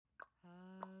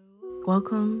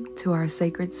Welcome to our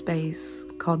sacred space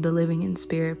called the Living in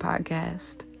Spirit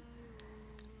podcast,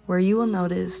 where you will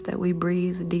notice that we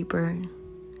breathe deeper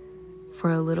for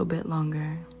a little bit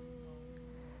longer.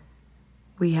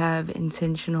 We have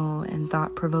intentional and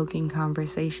thought-provoking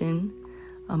conversation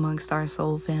amongst our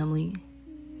soul family.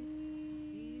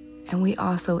 And we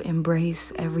also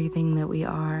embrace everything that we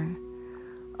are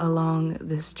along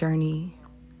this journey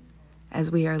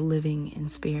as we are living in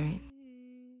spirit.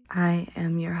 I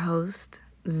am your host,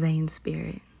 Zane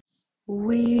Spirit.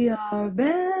 We are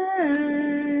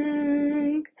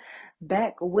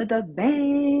back with a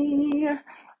bang.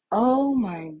 Oh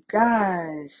my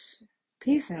gosh.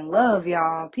 Peace and love,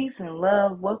 y'all. Peace and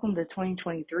love. Welcome to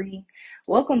 2023.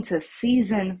 Welcome to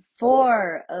season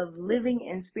 4 of Living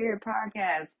in Spirit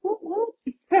podcast. Whoop, whoop.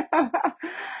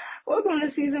 Welcome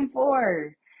to season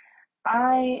 4.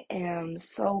 I am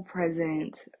so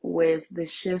present with the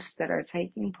shifts that are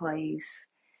taking place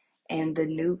and the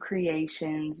new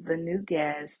creations, the new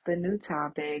guests, the new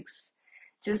topics,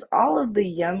 just all of the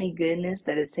yummy goodness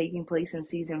that is taking place in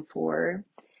season 4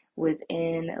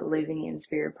 within Living in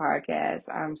Spirit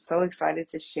podcast. I'm so excited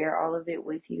to share all of it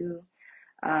with you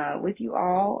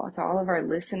all, to all of our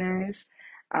listeners.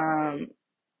 I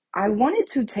wanted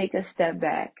to take a step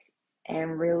back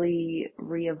and really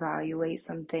reevaluate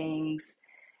some things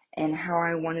and how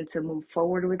I wanted to move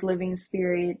forward with Living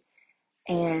Spirit.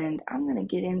 And I'm going to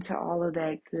get into all of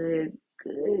that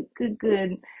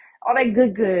all that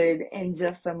good in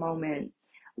just a moment.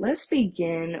 Let's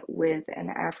begin with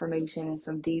an affirmation and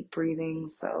some deep breathing.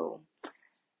 So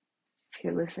if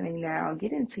you're listening now,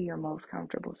 get into your most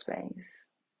comfortable space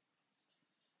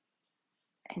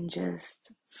and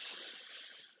just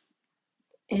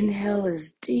inhale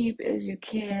as deep as you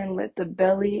can. Let the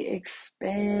belly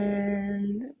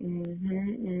expand.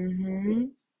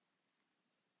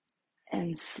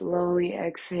 And slowly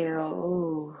exhale.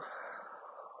 Ooh.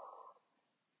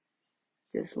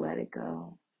 Just let it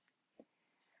go.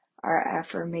 Our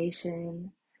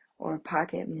affirmation or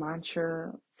pocket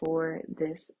mantra for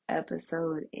this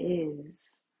episode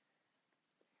is: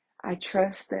 I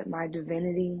trust that my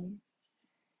divinity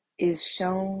is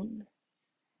shown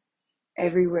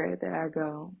everywhere that I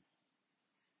go.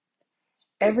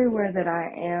 Everywhere that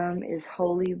I am is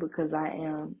holy because I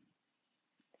am.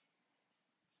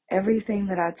 Everything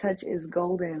that I touch is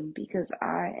golden because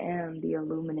I am the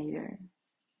illuminator.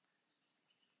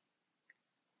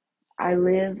 I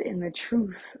live in the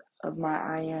truth of my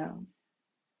I am.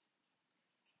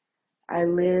 I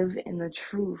live in the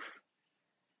truth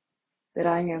that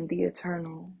I am the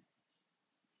eternal.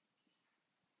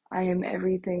 I am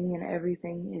everything and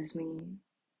everything is me.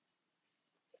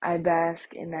 I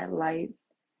bask in that light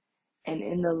and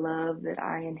in the love that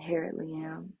I inherently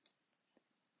am.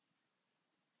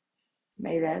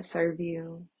 May that serve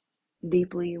you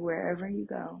deeply wherever you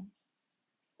go.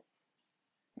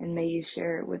 And may you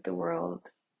share it with the world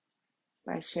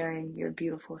by sharing your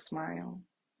beautiful smile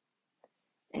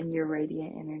and your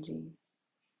radiant energy.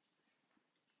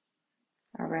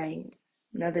 All right,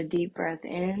 another deep breath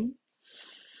in.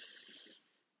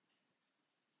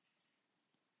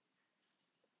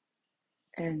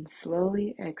 And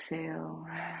slowly exhale.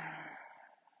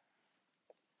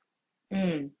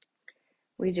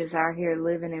 We just out here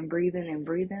living and breathing and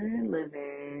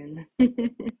living.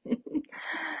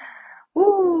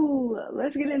 Woo!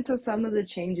 Let's get into some of the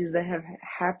changes that have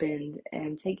happened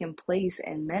and taken place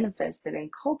and manifested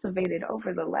and cultivated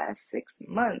over the last 6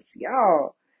 months,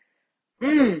 y'all.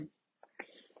 This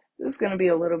is going to be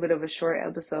a little bit of a short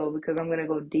episode because I'm going to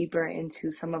go deeper into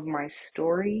some of my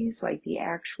stories, like the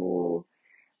actual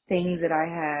things that I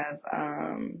have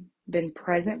been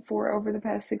present for over the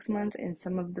past 6 months in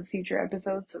some of the future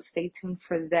episodes, so stay tuned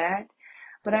for that.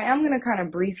 But I am going to kind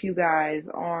of brief you guys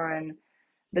on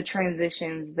the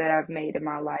transitions that I've made in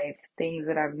my life, things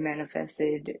that I've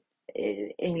manifested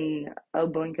in a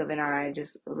blink of an eye,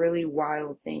 just really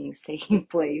wild things taking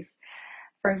place.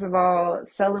 First of all,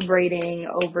 celebrating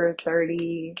over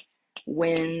 30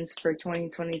 wins for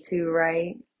 2022,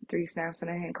 right? 3 snaps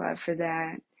and a hand clap for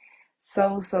that.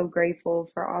 So grateful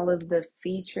for all of the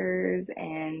features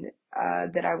and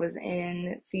that I was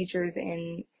in, features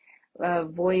in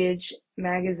Voyage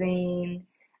magazine,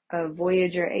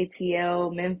 Voyager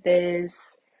ATL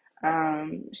Memphis.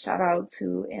 Shout out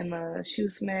to Emma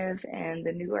Shoesmith and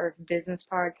the New Earth Business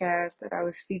podcast that I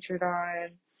was featured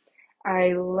on.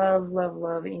 I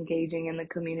love engaging in the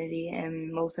community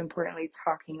and most importantly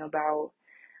talking about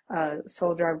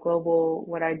Soul Drive Global,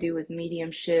 what I do with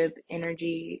mediumship,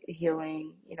 energy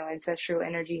healing, ancestral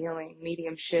energy healing,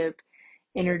 mediumship,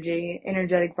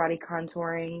 energetic body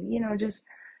contouring, just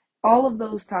all of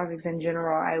those topics in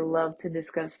general, I love to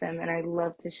discuss them and I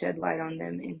love to shed light on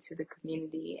them into the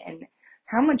community and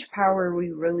how much power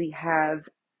we really have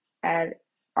at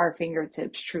our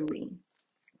fingertips, truly,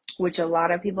 which a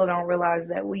lot of people don't realize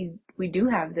that we do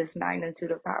have this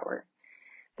magnitude of power,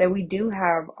 that we do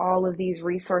have all of these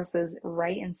resources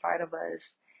right inside of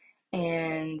us,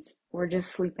 and we're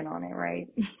just sleeping on it, right?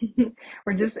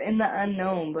 We're just in the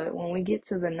unknown, but when we get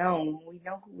to the known, when we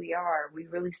know who we are, we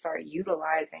really start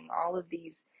utilizing all of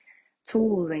these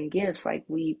tools and gifts. Like,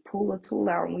 we pull a tool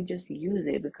out and we just use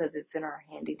it because it's in our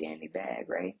handy dandy bag,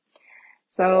 right?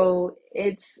 So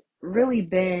it's really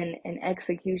been an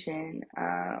execution,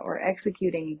 or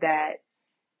executing that,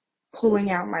 pulling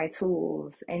out my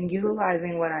tools and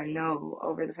utilizing what I know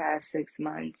over the past 6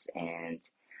 months and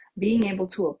being able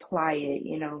to apply it,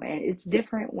 and it's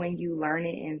different when you learn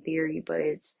it in theory, but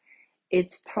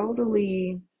it's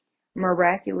totally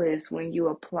miraculous when you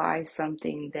apply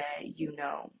something that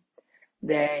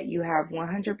that you have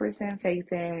 100%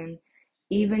 faith in.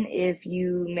 Even if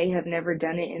you may have never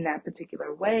done it in that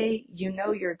particular way,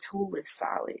 your tool is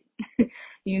solid.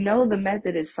 The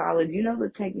method is solid.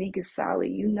 The technique is solid.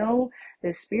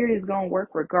 The spirit is going to work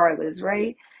regardless,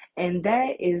 right? And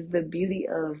that is the beauty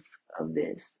of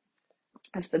this.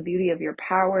 That's the beauty of your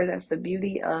power. That's the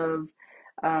beauty of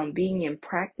being in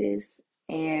practice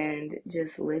and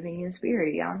just living in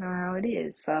spirit. Y'all know how it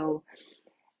is. So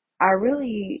I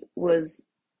really was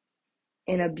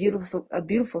in a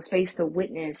beautiful space to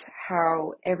witness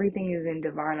how everything is in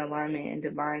divine alignment and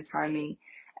divine timing,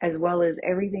 as well as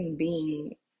everything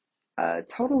being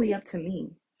totally up to me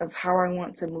of how I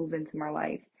want to move into my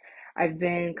life. I've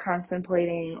been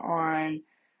contemplating on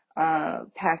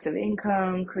passive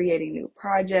income, creating new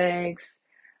projects,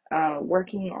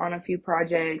 working on a few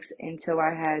projects until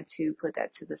I had to put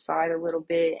that to the side a little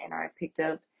bit, and I picked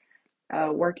up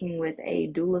working with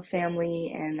a doula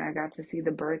family, and I got to see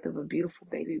the birth of a beautiful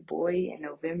baby boy in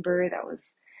November. That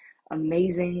was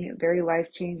amazing, very life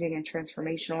changing and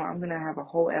transformational. I'm gonna have a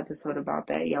whole episode about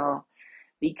that, y'all,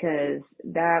 because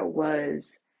that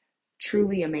was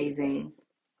truly amazing.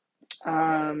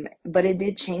 But it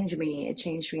did change me. It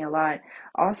changed me a lot.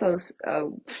 Also,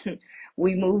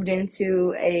 we moved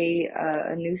into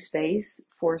a new space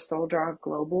for Soul Drive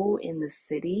Global in the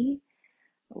city.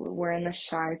 We're in the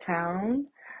Chi-Town,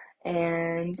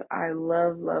 and I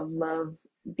love, love, love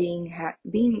being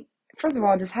first of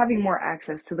all, just having more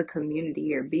access to the community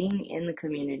here, being in the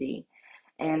community.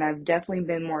 And I've definitely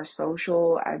been more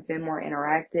social. I've been more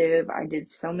interactive. I did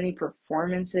so many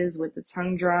performances with the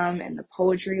tongue drum and the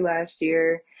poetry last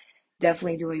year.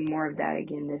 Definitely doing more of that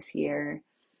again this year.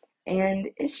 And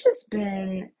it's just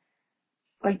been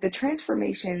like the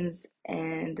transformations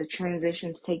and the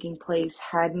transitions taking place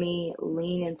had me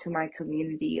lean into my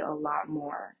community a lot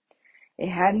more. It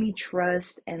had me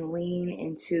trust and lean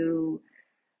into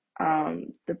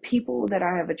the people that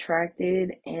I have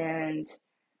attracted, and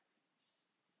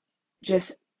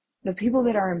just the people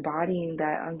that are embodying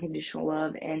that unconditional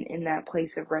love and in that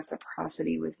place of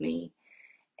reciprocity with me.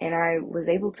 And I was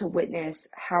able to witness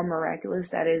how miraculous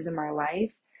that is in my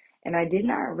life. And I did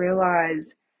not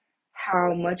realize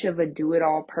how much of a do it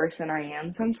all person I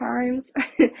am sometimes.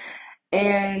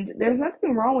 And there's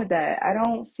nothing wrong with that. I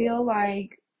don't feel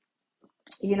like,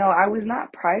 I was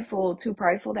not too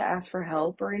prideful to ask for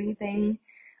help or anything,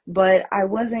 but I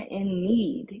wasn't in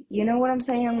need. You know what I'm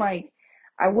saying? Like,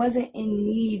 I wasn't in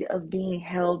need of being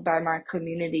held by my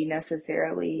community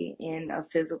necessarily in a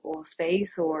physical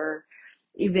space, or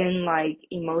even like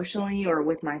emotionally or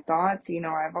with my thoughts.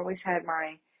 I've always had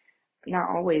not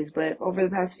always, but over the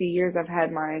past few years, I've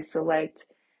had my select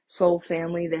soul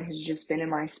family that has just been in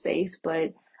my space.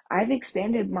 But I've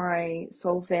expanded my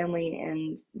soul family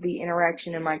and the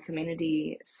interaction in my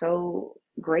community so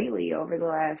greatly over the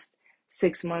last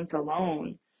 6 months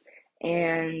alone.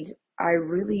 And I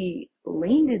really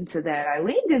leaned into that. I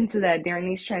leaned into that during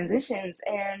these transitions.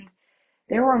 And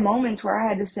there were moments where I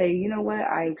had to say, you know what?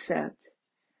 I accept.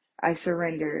 I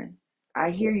surrender.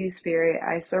 I hear you, Spirit.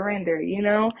 I surrender,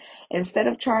 Instead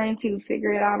of trying to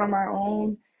figure it out on my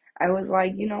own, I was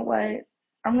like, you know what?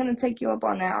 I'm going to take you up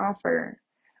on that offer.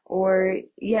 Or,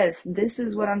 yes, this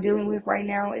is what I'm dealing with right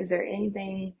now. Is there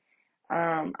anything?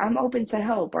 I'm open to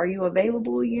help. Are you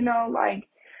available? Like,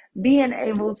 being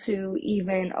able to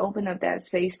even open up that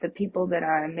space to people that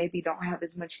I maybe don't have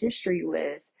as much history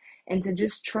with, and to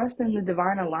just trust in the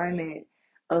divine alignment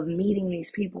of meeting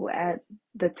these people at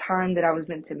the time that I was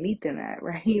meant to meet them at,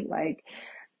 right? Like,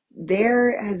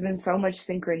 there has been so much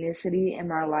synchronicity in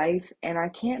my life, and I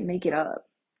can't make it up.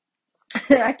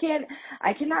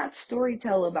 I cannot story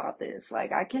tell about this.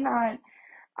 Like, I cannot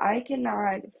I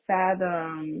cannot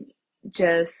fathom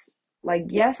just like,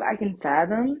 yes, I can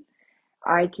fathom,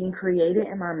 I can create it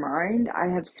in my mind. I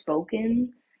have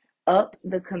spoken up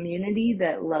the community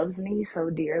that loves me so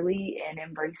dearly and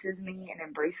embraces me and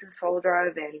embraces Soul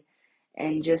Drive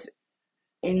and just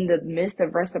in the midst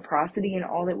of reciprocity and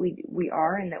all that we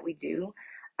are and that we do.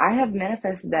 I have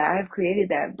manifested that. I have created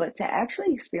that, but to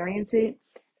actually experience it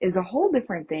is a whole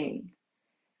different thing.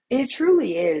 It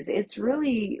truly is. It's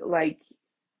really like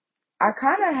I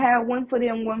kind of had one foot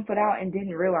in, one foot out and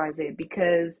didn't realize it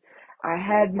because I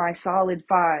had my solid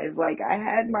five. Like I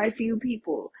had my few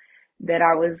people that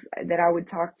I would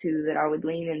talk to, that I would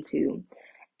lean into.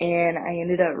 And I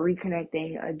ended up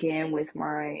reconnecting again with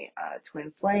my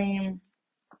twin flame.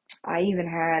 I even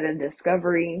had a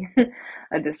discovery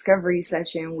a discovery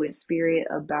session with spirit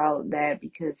about that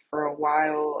because for a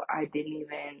while I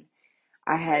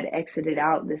had exited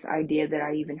out this idea that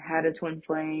I even had a twin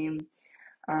flame,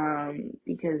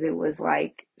 because it was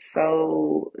like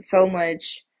so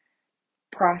much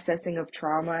processing of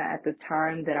trauma at the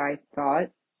time that I thought,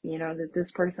 that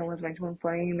this person was my twin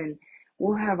flame, and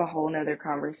we'll have a whole nother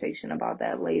conversation about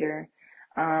that later.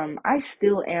 I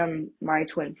still am my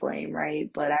twin flame, right?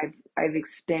 But I've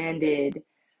expanded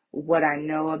what I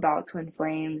know about twin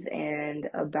flames and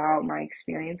about my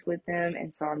experience with them,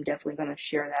 and so I'm definitely going to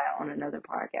share that on another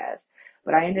podcast.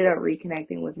 But I ended up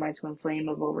reconnecting with my twin flame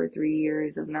of over 3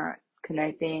 years of not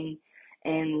connecting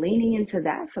and leaning into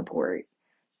that support,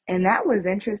 and that was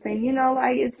interesting.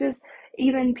 Like it's just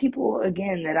even people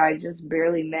again that I just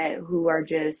barely met who are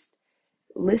just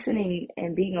listening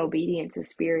and being obedient to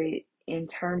spirit in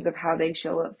terms of how they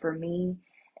show up for me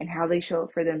and how they show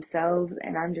up for themselves.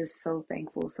 And I'm just so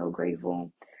thankful, so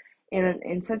grateful,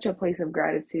 in such a place of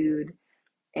gratitude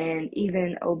and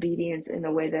even obedience in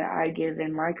the way that I give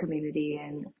in my community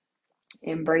and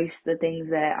embrace the things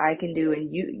that I can do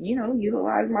and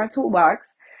utilize my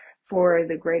toolbox for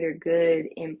the greater good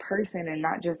in person and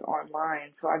not just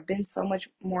online. So I've been so much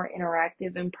more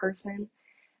interactive in person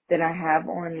than I have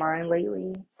online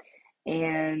lately.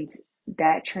 And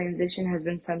that transition has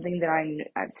been something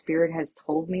that Spirit has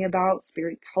told me about.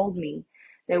 Spirit told me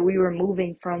that we were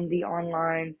moving from the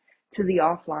online to the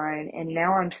offline, and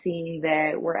now I'm seeing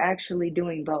that we're actually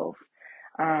doing both.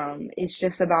 It's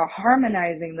just about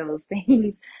harmonizing those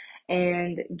things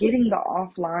and getting the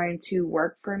offline to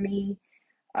work for me,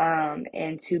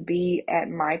 and to be at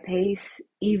my pace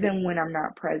even when I'm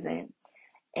not present.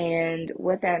 And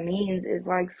what that means is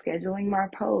like scheduling my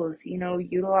posts,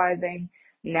 utilizing.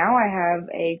 Now I have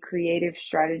a creative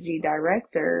strategy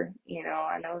director.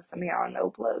 I know some of y'all know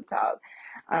Plug Talk.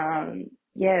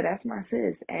 Yeah, that's my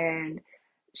sis. And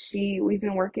we've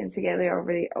been working together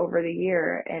over the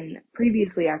year. And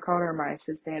previously I called her my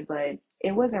assistant, but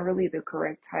it wasn't really the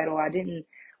correct title.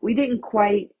 We didn't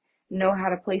quite know how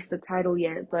to place the title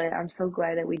yet, but I'm so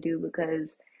glad that we do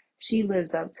because she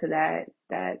lives up to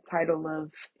that title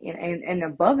of, and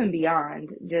above and beyond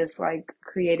just like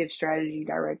creative strategy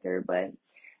director. But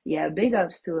yeah, big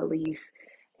ups to Elise.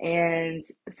 And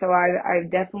so I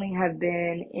definitely have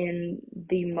been in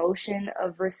the motion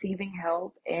of receiving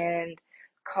help and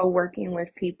co-working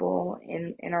with people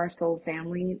in our soul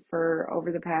family for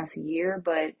over the past year,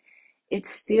 but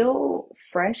it's still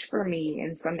fresh for me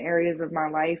in some areas of my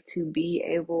life to be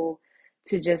able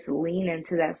to just lean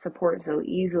into that support so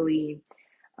easily.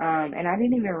 And I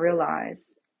didn't even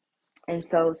realize. And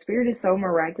so Spirit is so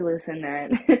miraculous in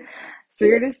that.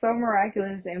 Spirit is so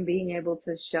miraculous in being able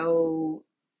to show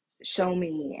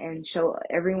me and show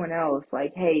everyone else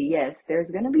like, hey, yes,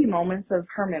 there's going to be moments of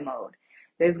hermit mode.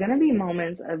 There's going to be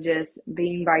moments of just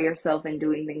being by yourself and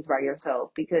doing things by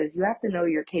yourself because you have to know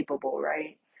you're capable,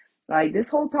 right? Like this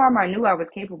whole time I knew I was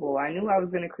capable. I knew I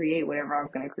was going to create whatever I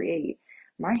was going to create.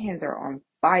 My hands are on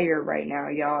fire right now,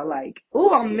 y'all. Like,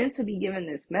 oh, I'm meant to be giving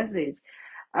this message.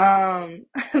 Um,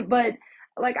 but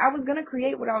like I was going to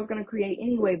create what I was going to create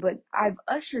anyway, but I've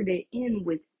ushered it in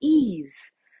with ease.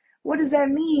 What does that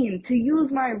mean? To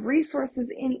use my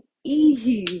resources in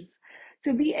ease,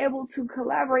 to be able to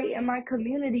collaborate in my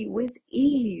community with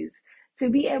ease, to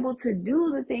be able to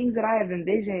do the things that I have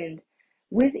envisioned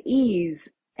with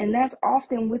ease. And that's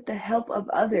often with the help of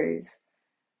others,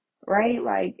 right?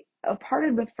 Like a part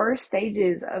of the first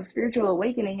stages of spiritual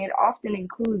awakening, it often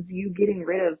includes you getting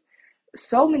rid of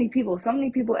so many people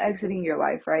exiting your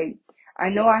life, right? I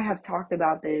know I have talked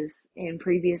about this in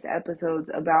previous episodes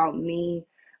about me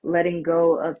letting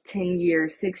go of 10-year,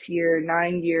 6-year,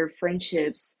 9-year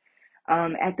friendships,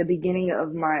 at the beginning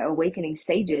of my awakening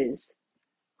stages.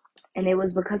 And it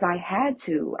was because I had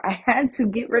to. I had to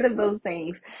get rid of those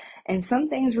things. And some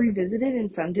things revisited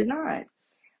and some did not.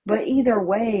 But either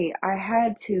way, I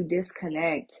had to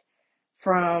disconnect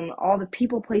from all the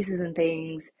people, places, and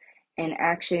things, and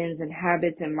actions, and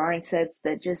habits, and mindsets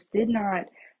that just did not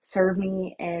serve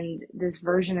me, and this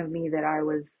version of me that I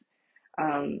was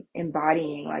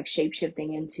embodying, like shape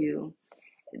shifting into,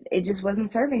 it just wasn't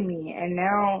serving me. And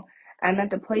now I'm at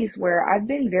the place where I've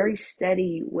been very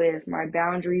steady with my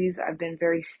boundaries. I've been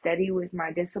very steady with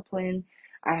my discipline.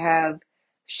 I have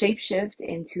shapeshift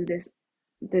into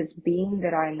this being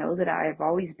that I know that I have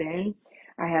always been.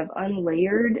 I have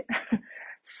unlayered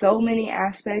so many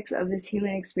aspects of this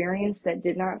human experience that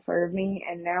did not serve me.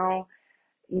 And now,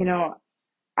 you know,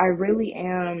 I really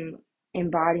am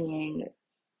embodying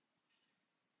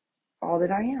all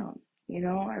that I am.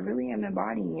 I really am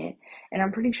embodying it. And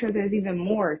I'm pretty sure there's even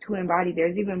more to embody.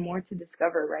 There's even more to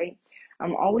discover, right?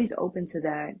 I'm always open to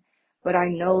that. But I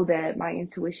know that my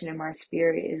intuition and my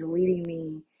spirit is leading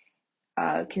me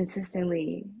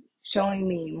consistently, showing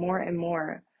me more and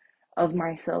more of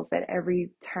myself at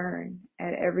every turn,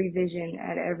 at every vision,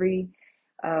 at every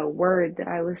word that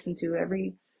I listen to,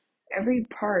 every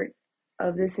part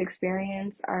of this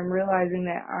experience. I'm realizing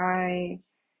that I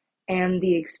am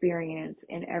the experience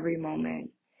in every moment.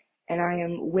 And I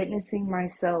am witnessing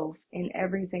myself in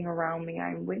everything around me.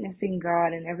 I'm witnessing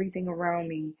God in everything around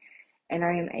me. And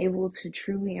I am able to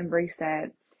truly embrace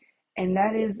that. And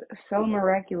that is so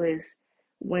miraculous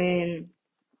when,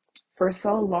 for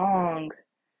so long,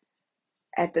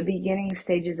 at the beginning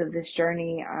stages of this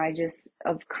journey,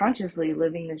 of consciously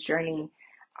living this journey,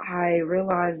 I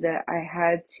realized that I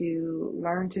had to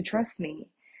learn to trust me.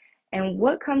 And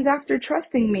what comes after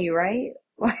trusting me, right?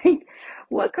 Like,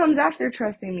 what comes after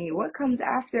trusting me? What comes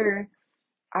after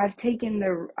I've taken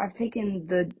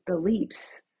the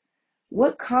leaps?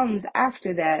 What comes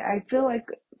after that? I feel like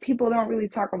people don't really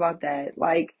talk about that.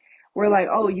 Like, we're like,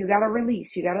 oh, you gotta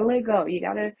release, you gotta let go, you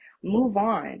gotta move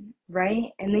on, right?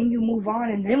 And then you move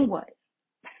on, and then what?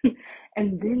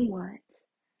 And then what?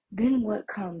 Then what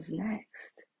comes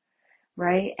next?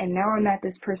 Right? And now I'm at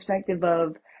this perspective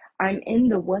of I'm in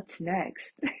the what's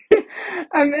next.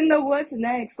 I'm in the what's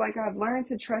next. Like, I've learned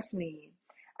to trust me.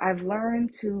 I've learned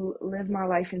to live my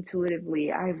life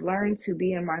intuitively. I've learned to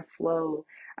be in my flow.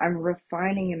 I'm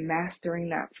refining and mastering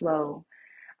that flow.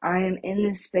 I am in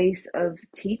this space of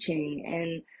teaching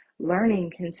and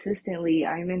learning consistently.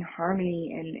 I'm in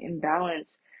harmony and in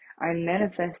balance. I'm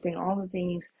manifesting all the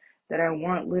things that I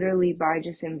want literally by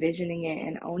just envisioning it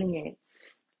and owning it.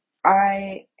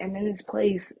 I am in this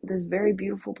place, this very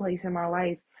beautiful place in my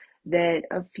life that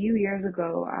a few years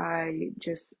ago I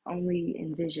just only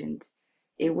envisioned.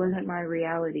 It wasn't my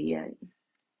reality yet.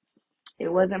 It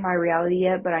wasn't my reality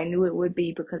yet, but I knew it would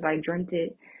be because I dreamt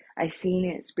it. I seen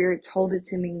it. Spirit told it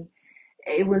to me.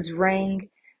 It was rang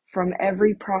from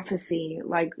every prophecy.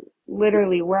 Like,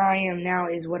 literally, where I am now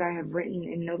is what I have written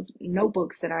in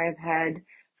notebooks that I have had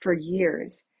for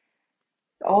years.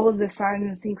 All of the signs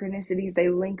and synchronicities, they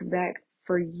link back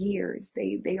for years.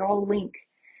 They all link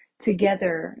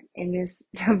together in this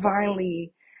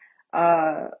divinely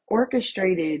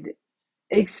orchestrated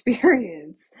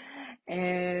experience.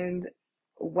 And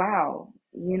wow,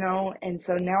 and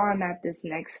so now I'm at this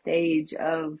next stage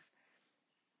of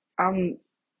I'm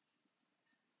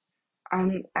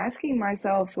I'm asking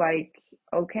myself, like,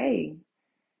 okay,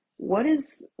 what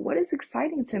is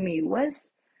exciting to me?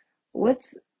 What's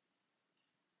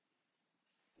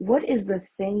what is the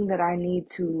thing that I need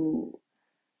to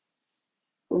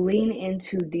lean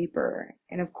into deeper?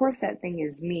 And of course, that thing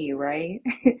is me, right?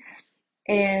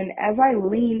 And as I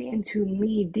lean into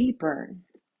me deeper,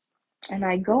 and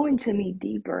I go into me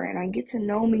deeper, and I get to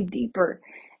know me deeper,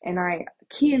 and I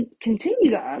can continue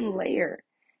to unlayer,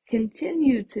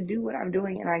 continue to do what I'm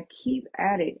doing, and I keep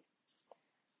at it,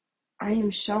 I am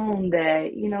shown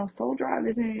that, Soul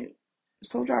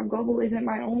Drive Global isn't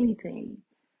my only thing,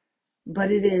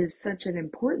 but it is such an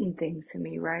important thing to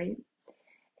me, right?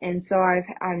 And so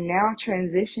I'm now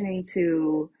transitioning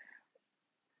to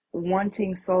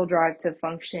wanting Soul Drive to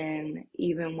function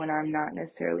even when I'm not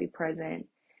necessarily present.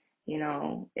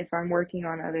 If I'm working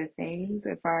on other things,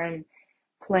 if I'm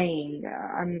playing,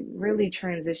 I'm really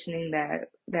transitioning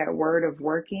that word of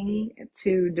working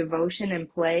to devotion and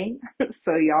play.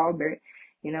 So y'all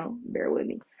bear with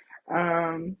me.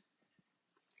 Um,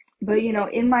 but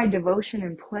in my devotion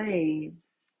and play,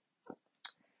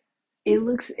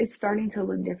 it's starting to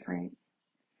look different.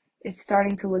 It's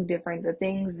starting to look different. The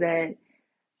things that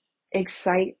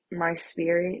excite my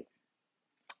spirit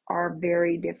are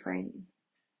very different.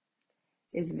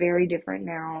 It's very different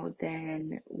now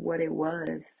than what it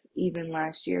was even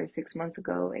last year, 6 months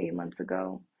ago, 8 months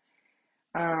ago.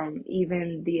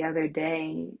 Even the other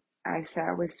day, I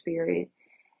sat with spirit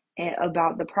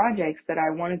about the projects that I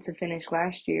wanted to finish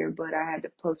last year, but I had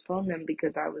to postpone them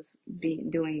because I was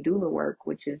doing doula work,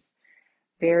 which is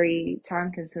very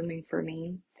time consuming for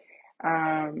me.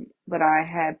 But I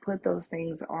had put those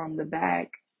things on the back,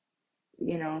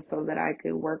 so that I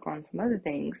could work on some other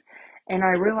things. And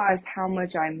I realized how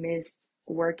much I missed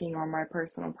working on my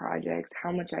personal projects,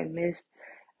 how much I missed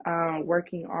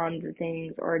working on the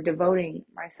things or devoting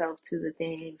myself to the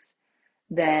things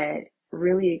that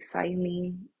really excite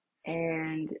me.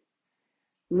 And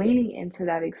leaning into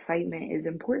that excitement is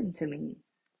important to me.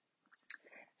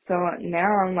 So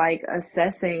now I'm like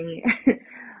assessing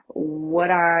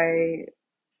what I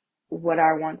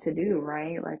want to do,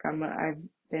 right? Like I've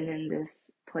been in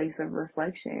this place of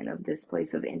reflection, of this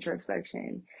place of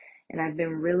introspection, and I've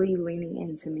been really leaning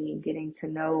into me, getting to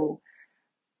know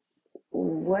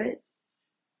what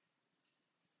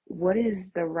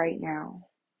is the right now.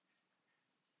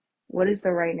 What is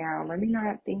the right now? Let me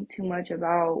not think too much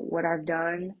about what I've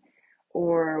done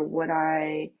or what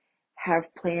I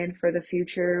have planned for the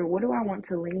future. What do I want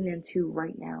to lean into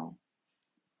right now?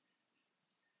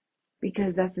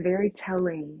 Because that's very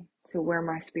telling to where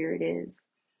my spirit is.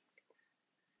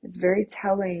 It's very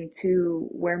telling to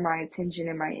where my attention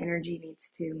and my energy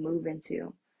needs to move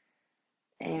into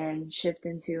and shift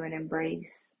into and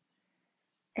embrace.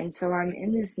 And so I'm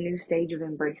in this new stage of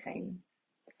embracing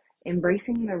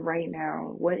the right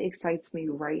now, what excites me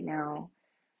right now.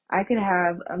 I could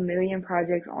have a million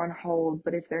projects on hold,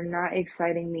 but if they're not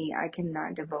exciting me, I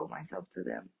cannot devote myself to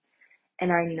them.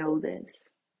 And I know this.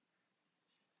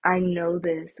 I know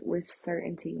this with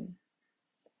certainty.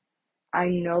 I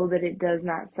know that it does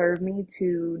not serve me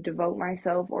to devote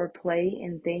myself or play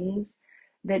in things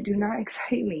that do not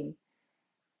excite me.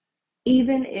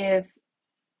 Even if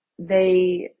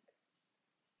they,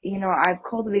 I've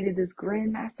cultivated this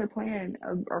grand master plan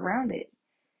around it.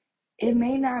 It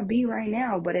may not be right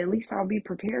now, but at least I'll be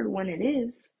prepared when it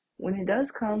is, when it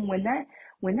does come, when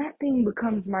that thing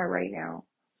becomes my right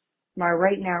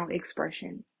now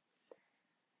expression.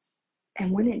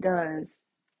 And when it does,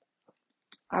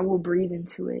 I will breathe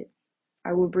into it.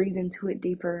 I will breathe into it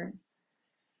deeper.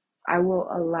 I will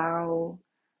allow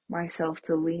myself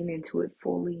to lean into it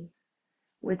fully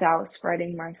without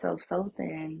spreading myself so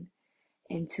thin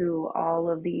into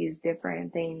all of these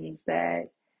different things that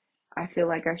I feel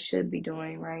like I should be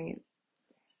doing, right?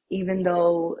 Even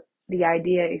though the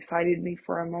idea excited me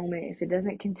for a moment, if it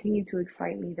doesn't continue to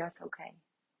excite me, that's okay.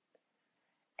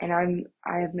 And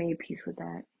I have made peace with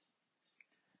that.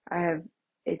 I have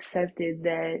accepted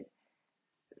that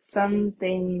some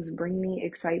things bring me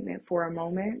excitement for a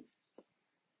moment,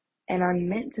 and I'm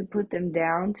meant to put them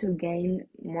down to gain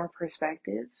more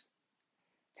perspective,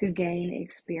 to gain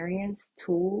experience,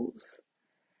 tools.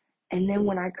 And then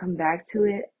when I come back to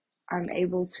it, I'm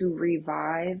able to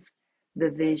revive the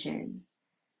vision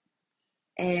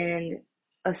and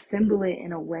assemble it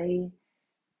in a way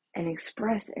and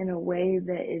express in a way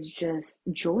that is just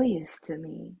joyous to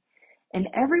me. And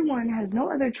everyone has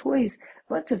no other choice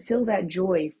but to feel that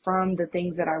joy from the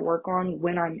things that I work on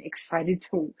when I'm excited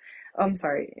I'm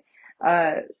sorry,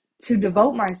 uh, to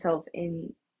devote myself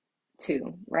into,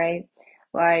 right?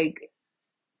 Like,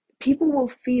 people will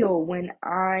feel when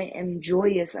I am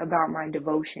joyous about my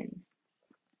devotion.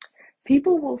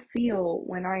 People will feel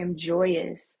when I am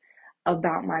joyous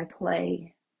about my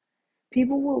play.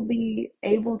 People will be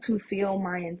able to feel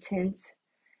my intent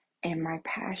and my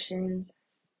passion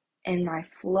and my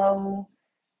flow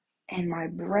and my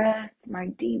breath, my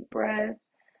deep breath,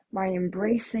 my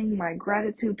embracing, my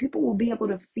gratitude. People will be able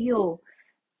to feel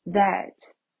that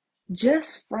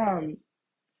just from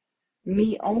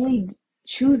me only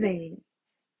choosing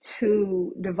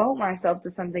to devote myself to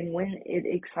something when it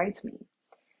excites me.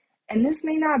 And this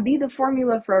may not be the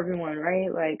formula for everyone,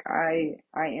 right? Like I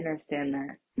understand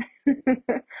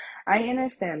that. I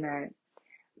understand that.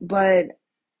 But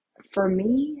for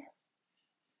me,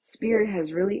 Spirit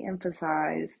has really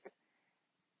emphasized,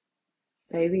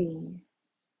 baby,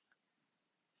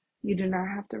 you do not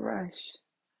have to rush.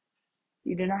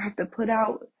 You do not have to put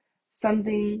out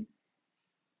something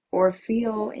or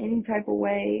feel any type of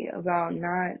way about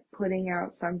not putting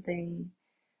out something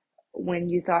when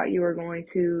you thought you were going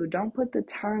to. Don't put the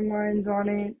timelines on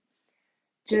it.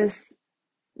 Just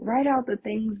write out the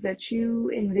things that you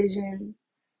envision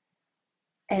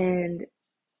and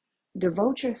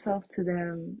devote yourself to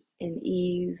them in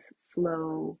ease,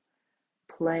 flow,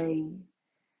 play.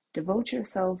 Devote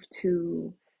yourself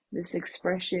to this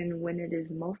expression when it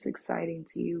is most exciting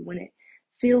to you, when it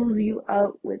fills you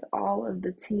up with all of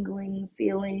the tingling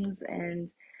feelings and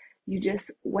you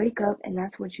just wake up and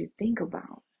that's what you think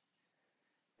about.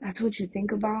 That's what you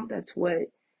think about. That's what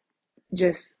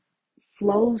just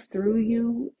flows through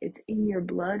you. It's in your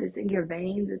blood, it's in your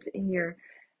veins, it's in your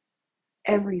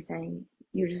everything.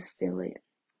 You just feel it.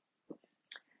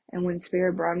 And when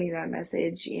Spirit brought me that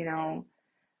message,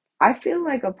 I feel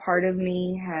like a part of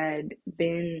me had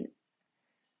been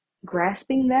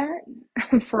grasping that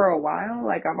for a while.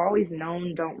 Like, I've always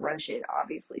known, don't rush it,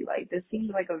 obviously. Like, this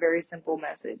seems like a very simple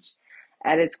message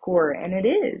at its core, and it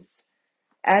is.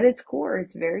 At its core,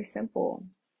 it's very simple.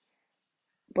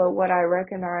 But what I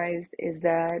recognized is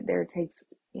that it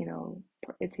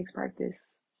takes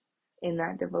practice in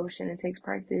that devotion. It takes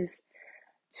practice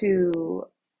to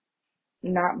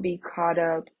not be caught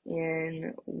up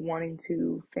in wanting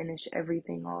to finish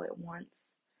everything all at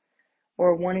once,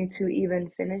 or wanting to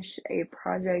even finish a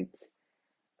project,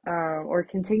 or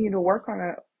continue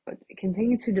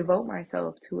to devote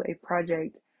myself to a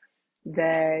project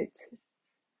that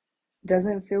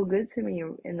doesn't feel good to me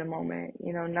in the moment.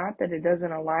 Not that it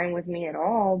doesn't align with me at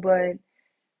all, but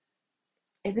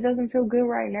if it doesn't feel good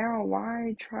right now,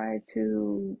 why try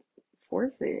to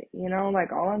force it?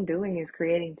 Like, all I'm doing is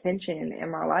creating tension in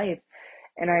my life.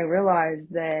 And I realize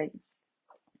that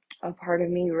a part of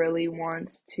me really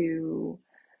wants to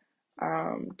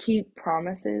keep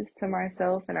promises to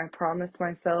myself. And I promised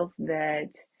myself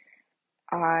that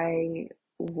I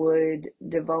would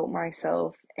devote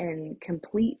myself and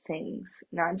complete things,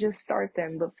 not just start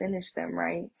them, but finish them,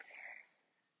 right?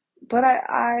 But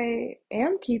I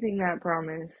am keeping that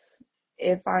promise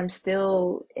if I'm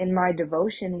still in my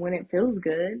devotion when it feels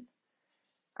good.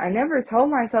 I never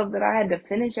told myself that I had to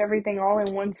finish everything all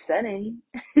in one setting.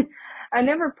 I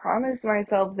never promised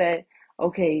myself that,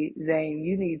 okay, Zane,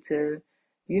 you need to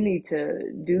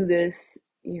do this,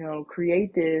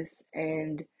 create this,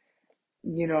 and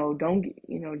don't,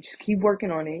 just keep working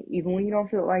on it, even when you don't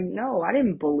feel like, no, I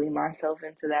didn't bully myself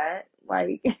into that.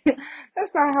 Like,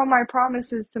 that's not how my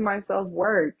promises to myself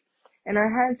work. And I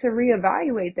had to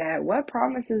reevaluate that. What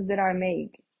promises did I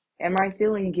make? Am I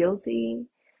feeling guilty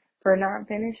for not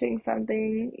finishing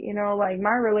something? Like,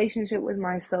 my relationship with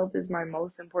myself is my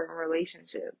most important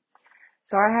relationship.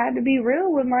 So I had to be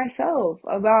real with myself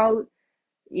about,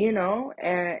 am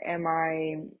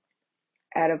I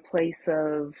at a place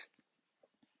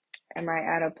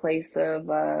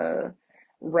of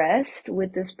rest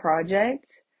with this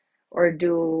project, or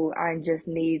do I just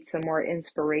need some more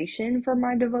inspiration for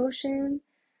my devotion?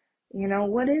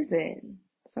 What is it?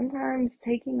 Sometimes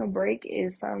taking a break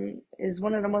is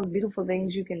one of the most beautiful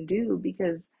things you can do,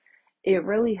 because it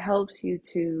really helps you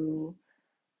to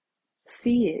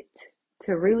see it,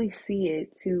 to really see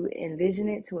it, to envision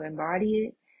it, to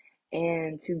embody it,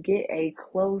 and to get a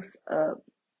close up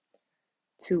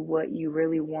to what you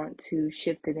really want to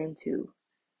shift it into.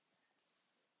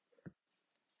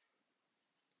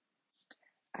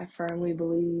 I firmly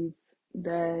believe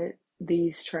that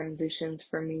these transitions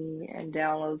for me and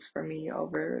downloads for me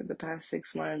over the past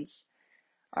 6 months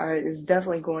is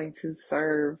definitely going to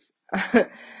serve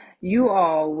you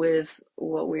all with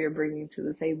what we are bringing to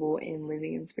the table in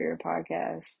Living in Spirit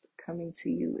podcast, coming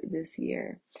to you this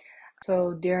year.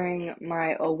 So during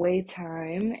my away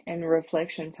time and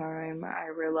reflection time, I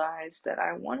realized that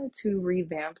I wanted to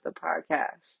revamp the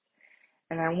podcast,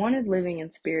 and I wanted Living in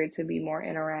Spirit to be more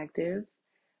interactive.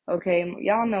 Okay,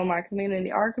 y'all know my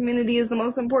community. Our community is the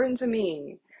most important to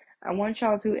me. I want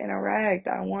y'all to interact.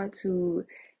 I want to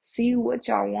see what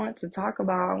y'all want to talk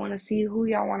about. I want to see who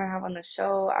y'all want to have on the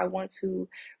show. I want to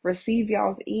receive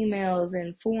y'all's emails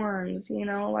and forms,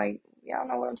 like, y'all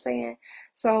know what I'm saying.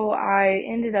 So I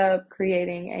ended up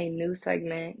creating a new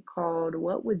segment called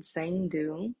What Would Zane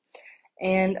Do?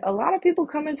 And a lot of people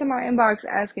come into my inbox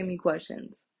asking me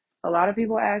questions. A lot of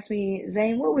people ask me,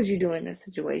 Zane, what would you do in this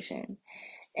situation?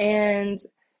 And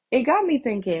it got me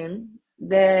thinking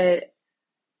that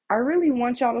I really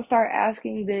want y'all to start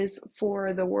asking this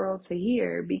for the world to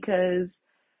hear, because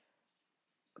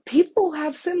people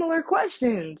have similar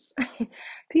questions.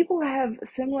 People have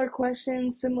similar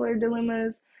questions, similar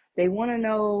dilemmas. They want to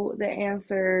know the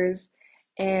answers.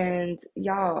 And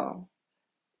y'all,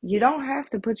 you don't have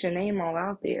to put your name all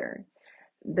out there.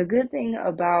 The good thing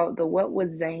about the What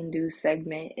Would Zane Do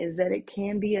segment is that it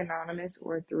can be anonymous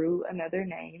or through another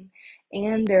name,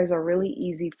 and there's a really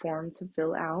easy form to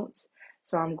fill out.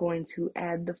 So I'm going to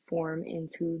add the form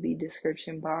into the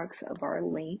description box of our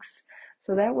links.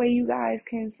 So that way you guys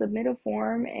can submit a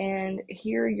form and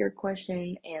hear your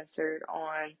question answered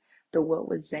on the What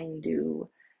Would Zane Do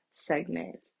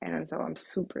segment. And so I'm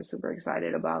super, super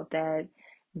excited about that.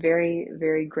 Very,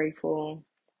 very grateful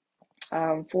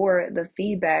for the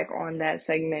feedback on that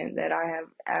segment that I have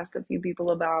asked a few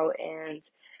people about, and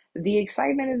the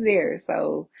excitement is there.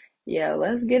 So Yeah,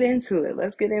 let's get into it.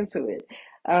 Let's get into it.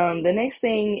 The next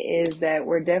thing is that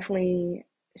we're definitely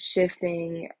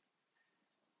shifting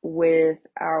with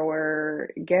our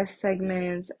guest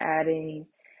segments, adding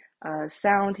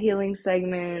sound healing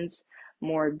segments,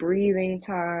 more breathing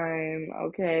time,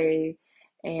 okay?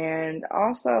 And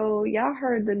also, y'all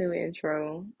heard the new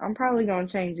intro. I'm probably gonna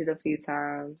change it a few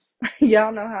times.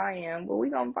 Y'all know how I am, but we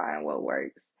gonna find what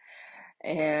works.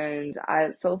 And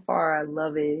so far, I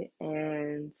love it.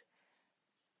 And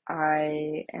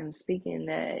I am speaking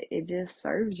that it just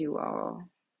serves you all.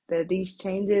 That these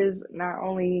changes not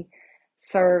only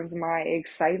serves my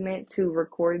excitement to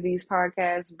record these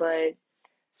podcasts, but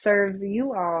serves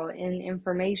you all in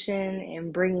information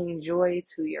and bringing joy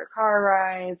to your car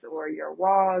rides or your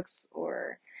walks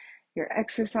or your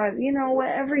exercise,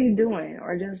 whatever you're doing,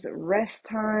 or just rest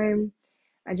time.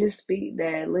 I just speak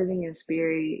that living in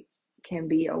spirit can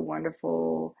be a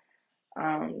wonderful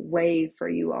way for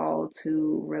you all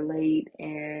to relate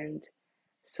and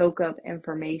soak up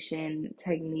information,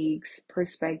 techniques,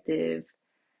 perspective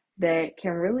that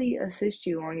can really assist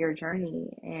you on your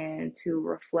journey and to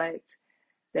reflect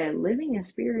that living in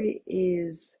spirit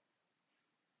is,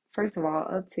 first of all,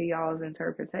 up to y'all's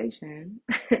interpretation.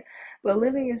 But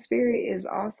living in spirit is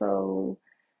also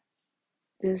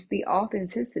just the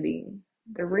authenticity,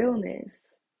 the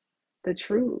realness, the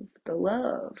truth, the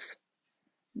love,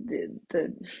 the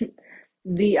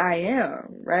the I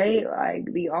am, right? Like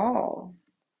the all.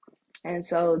 And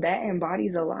so that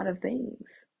embodies a lot of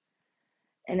things.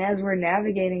 And as we're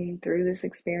navigating through this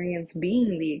experience,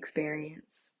 being the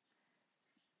experience,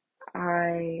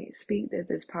 I speak that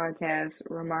this podcast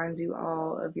reminds you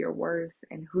all of your worth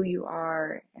and who you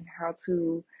are and how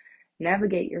to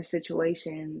navigate your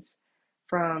situations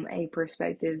from a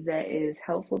perspective that is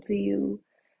helpful to you,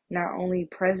 not only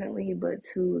presently, but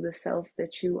to the self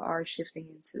that you are shifting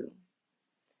into.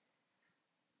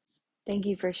 Thank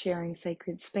you for sharing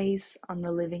sacred space on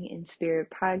the Living in Spirit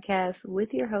podcast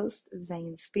with your host,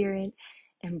 Zane Spirit,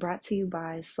 and brought to you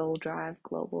by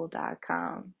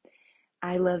SoulDriveGlobal.com.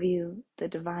 I love you, the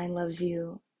divine loves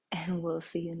you, and we'll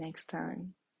see you next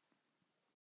time.